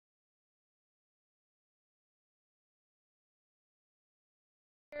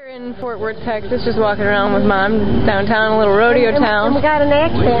We're in Fort Worth, Texas, just walking around with Mom downtown, a little rodeo town. And we got an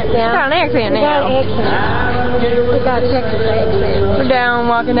accent now. We got an accent now. We got a Texas accent. We're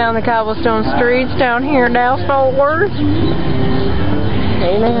walking down the cobblestone streets down here in Dallas, Fort Worth.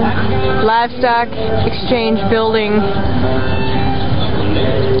 Amen. Livestock exchange building.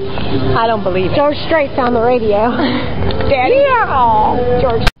 I don't believe it. George Strait's on the radio. Daddy. Yeah.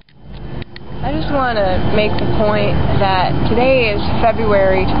 George. I just want to make the point that today is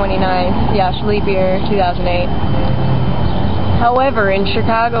February 29th, yes, leap year 2008. However, in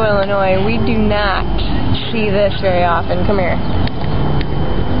Chicago, Illinois, we do not see this very often. Come here.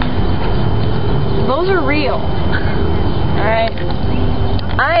 Those are real. Alright?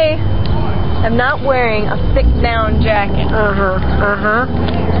 I am not wearing a thick down jacket.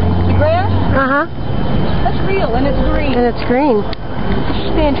 The grass? That's real, and it's green. And it's green.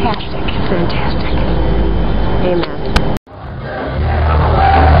 It's fantastic. Fantastic. Amen.